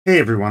Hey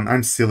everyone,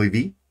 I'm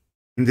SillyV.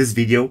 In this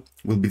video,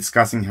 we'll be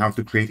discussing how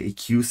to create a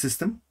queue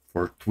system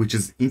for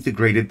Twitch's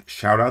integrated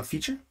shoutout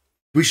feature.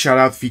 Twitch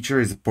shoutout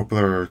feature is a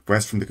popular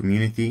request from the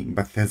community,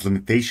 but it has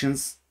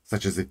limitations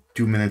such as a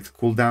 2-minute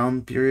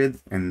cooldown period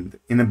and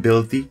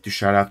inability to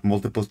shout out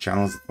multiple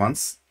channels at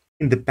once.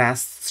 In the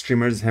past,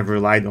 streamers have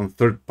relied on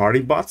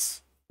third-party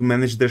bots to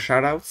manage their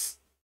shoutouts.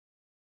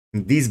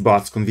 These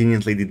bots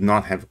conveniently did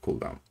not have a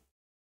cooldown.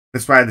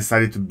 That's why I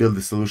decided to build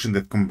a solution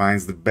that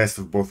combines the best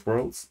of both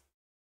worlds.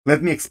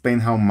 Let me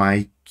explain how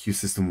my queue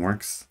system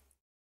works.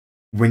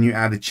 When you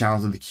add a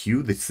channel to the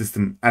queue, the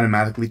system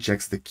automatically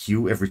checks the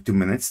queue every 2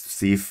 minutes to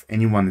see if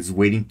anyone is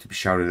waiting to be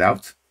shouted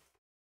out.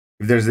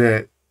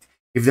 If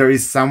there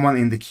is someone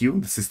in the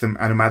queue, the system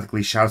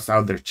automatically shouts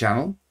out their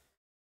channel,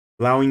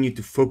 allowing you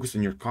to focus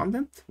on your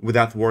content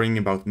without worrying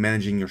about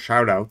managing your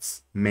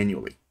shoutouts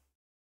manually.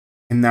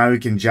 And now you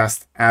can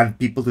just add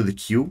people to the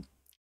queue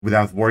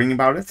without worrying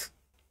about it,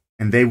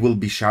 and they will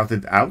be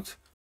shouted out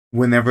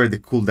whenever the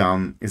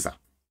cooldown is up.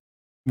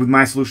 With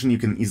my solution, you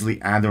can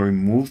easily add or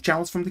remove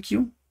channels from the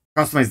queue,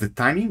 customize the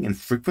timing and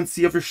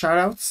frequency of your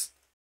shoutouts,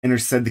 and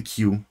reset the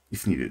queue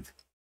if needed.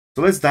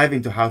 So let's dive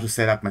into how to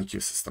set up my queue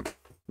system.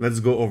 Let's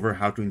go over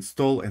how to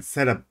install and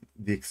set up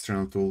the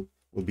external tool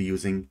we'll be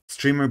using,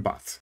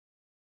 Streamer.bot.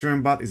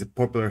 Streamer.bot is a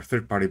popular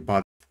third-party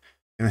bot that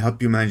can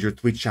help you manage your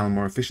Twitch channel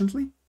more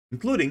efficiently,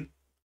 including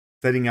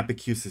setting up a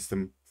queue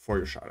system for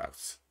your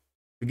shoutouts.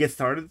 To get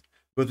started,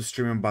 go to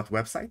Streamer.bot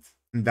website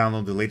and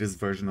download the latest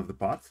version of the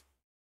bot.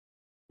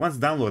 Once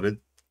downloaded,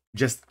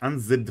 just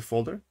unzip the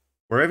folder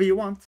wherever you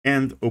want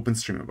and open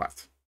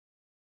Streamer.bot.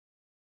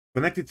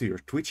 Connect it to your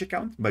Twitch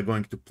account by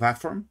going to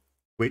Platform,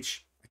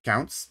 Twitch,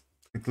 Accounts,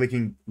 and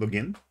clicking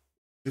Login.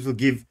 This will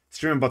give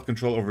Streamer.bot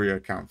control over your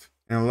account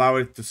and allow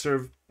it to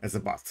serve as a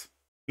bot.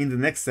 In the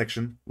next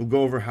section, we'll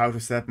go over how to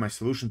set up my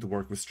solution to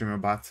work with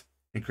Streamer.bot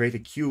and create a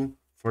queue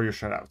for your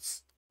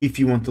shoutouts. If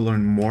you want to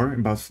learn more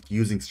about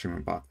using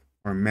Streamer.bot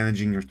or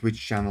managing your Twitch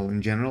channel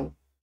in general,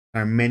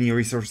 there are many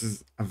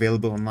resources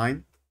available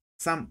online.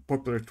 Some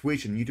popular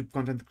Twitch and YouTube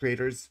content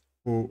creators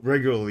who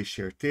regularly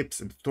share tips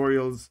and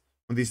tutorials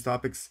on these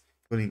topics,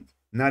 including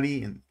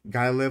Nutty and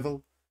Guy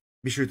Level.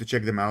 Be sure to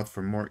check them out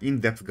for more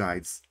in-depth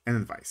guides and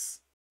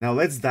advice. Now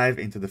let's dive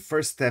into the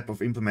first step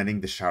of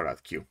implementing the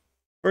shoutout queue.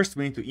 First,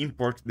 we need to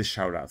import the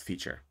shoutout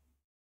feature.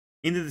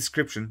 In the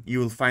description, you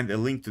will find a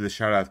link to the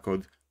shoutout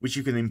code, which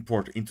you can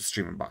import into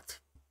Streamer.bot.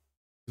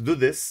 To do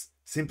this,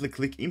 simply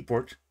click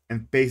Import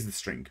and paste the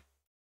string.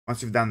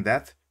 Once you've done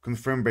that,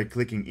 confirm by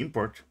clicking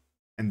Import,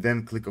 and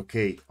then click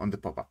OK on the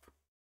pop-up.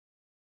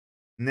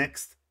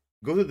 Next,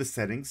 go to the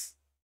settings,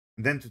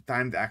 and then to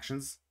timed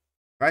actions,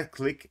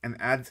 right-click and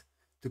add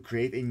to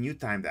create a new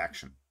timed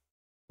action.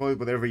 Call it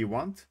whatever you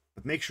want,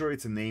 but make sure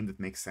it's a name that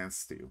makes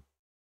sense to you.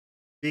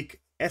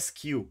 Pick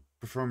SQ,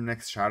 perform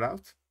next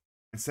shoutout,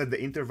 and set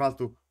the interval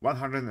to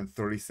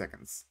 130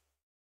 seconds.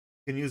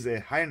 You can use a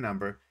higher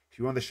number if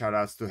you want the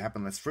shoutouts to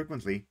happen less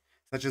frequently,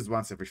 such as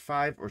once every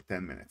 5 or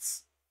 10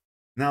 minutes.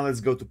 Now let's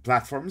go to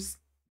Platforms,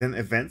 then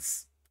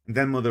Events, and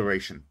then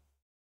Moderation.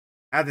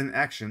 Add an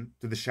action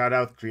to the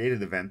shoutout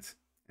created event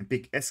and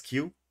pick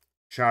SQ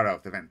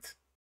shoutout event.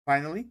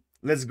 Finally,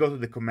 let's go to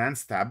the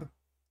Commands tab,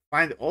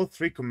 find all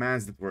 3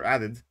 commands that were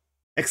added,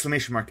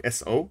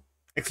 !SO,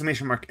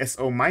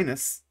 !SO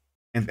minus,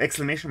 and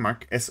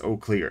 !SO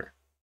clear.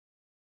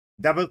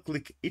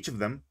 Double-click each of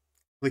them,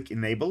 click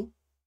Enable,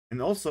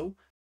 and also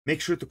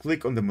make sure to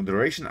click on the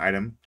moderation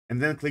item and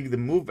then click the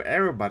Move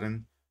Arrow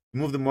button to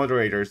move the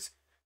moderators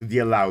to the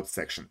Allowed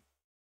section.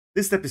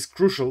 This step is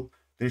crucial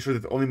to ensure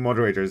that only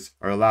moderators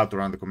are allowed to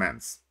run the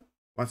commands.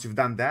 Once you've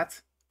done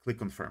that, click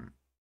Confirm.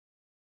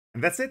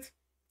 And that's it!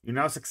 You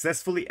now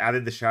successfully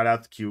added the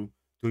shoutout queue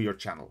to your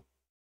channel.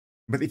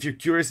 But if you're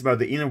curious about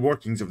the inner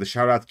workings of the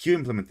shoutout queue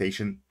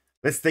implementation,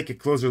 let's take a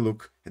closer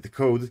look at the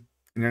code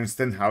and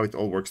understand how it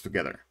all works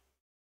together.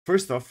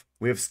 First off,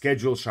 we have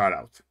Schedule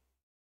Shoutout.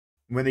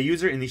 When a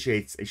user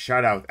initiates a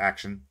shoutout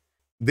action,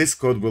 this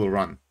code will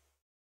run.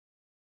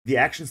 The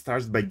action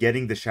starts by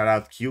getting the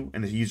shoutout queue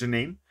and the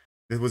username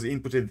that was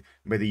inputted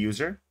by the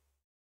user.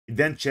 It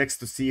then checks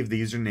to see if the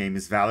username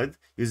is valid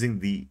using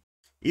the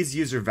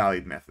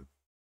isUserValid method.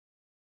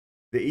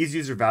 The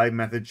isUserValid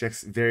method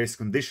checks various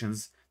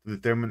conditions to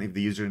determine if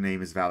the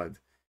username is valid.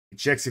 It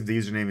checks if the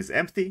username is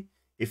empty,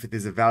 if it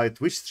is a valid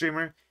Twitch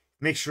streamer,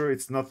 make sure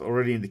it's not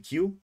already in the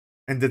queue,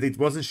 and that it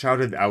wasn't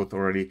shouted out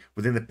already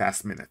within the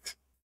past minute.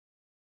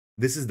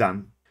 This is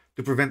done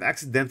to prevent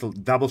accidental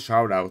double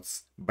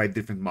shoutouts by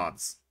different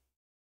mods.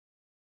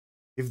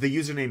 If the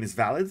username is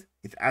valid,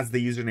 it adds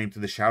the username to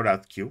the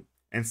shoutout queue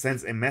and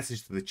sends a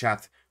message to the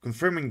chat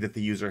confirming that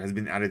the user has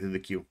been added to the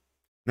queue.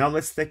 Now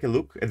let's take a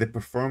look at the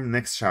Perform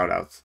Next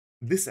Shoutout.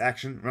 This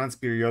action runs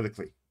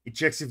periodically. It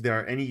checks if there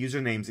are any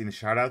usernames in the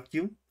shoutout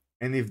queue,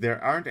 and if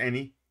there aren't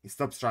any, it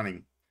stops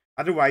running.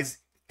 Otherwise,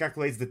 it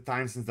calculates the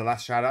time since the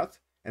last shoutout,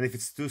 and if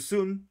it's too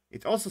soon,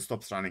 it also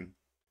stops running.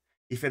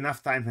 If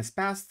enough time has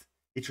passed,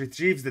 it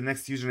retrieves the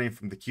next username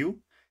from the queue,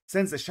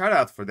 sends a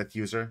shoutout for that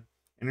user,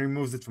 and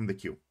removes it from the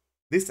queue.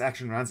 This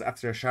action runs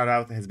after a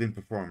shoutout has been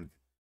performed.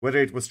 whether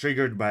it was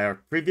triggered by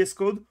our previous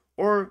code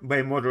or by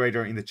a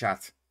moderator in the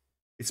chat.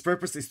 Its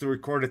purpose is to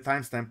record a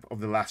timestamp of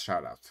the last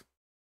shoutout.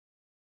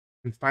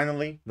 And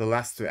finally, the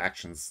last two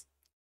actions.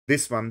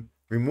 This one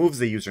removes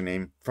the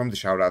username from the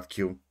shoutout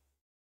queue,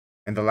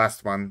 and the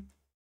last one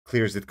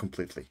clears it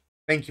completely.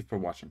 Thank you for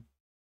watching.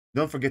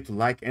 Don't forget to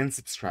like and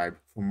subscribe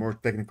for more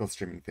technical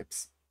streaming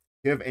tips.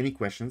 If you have any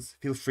questions,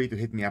 feel free to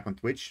hit me up on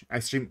Twitch. I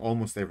stream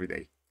almost every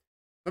day.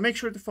 So make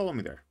sure to follow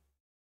me there.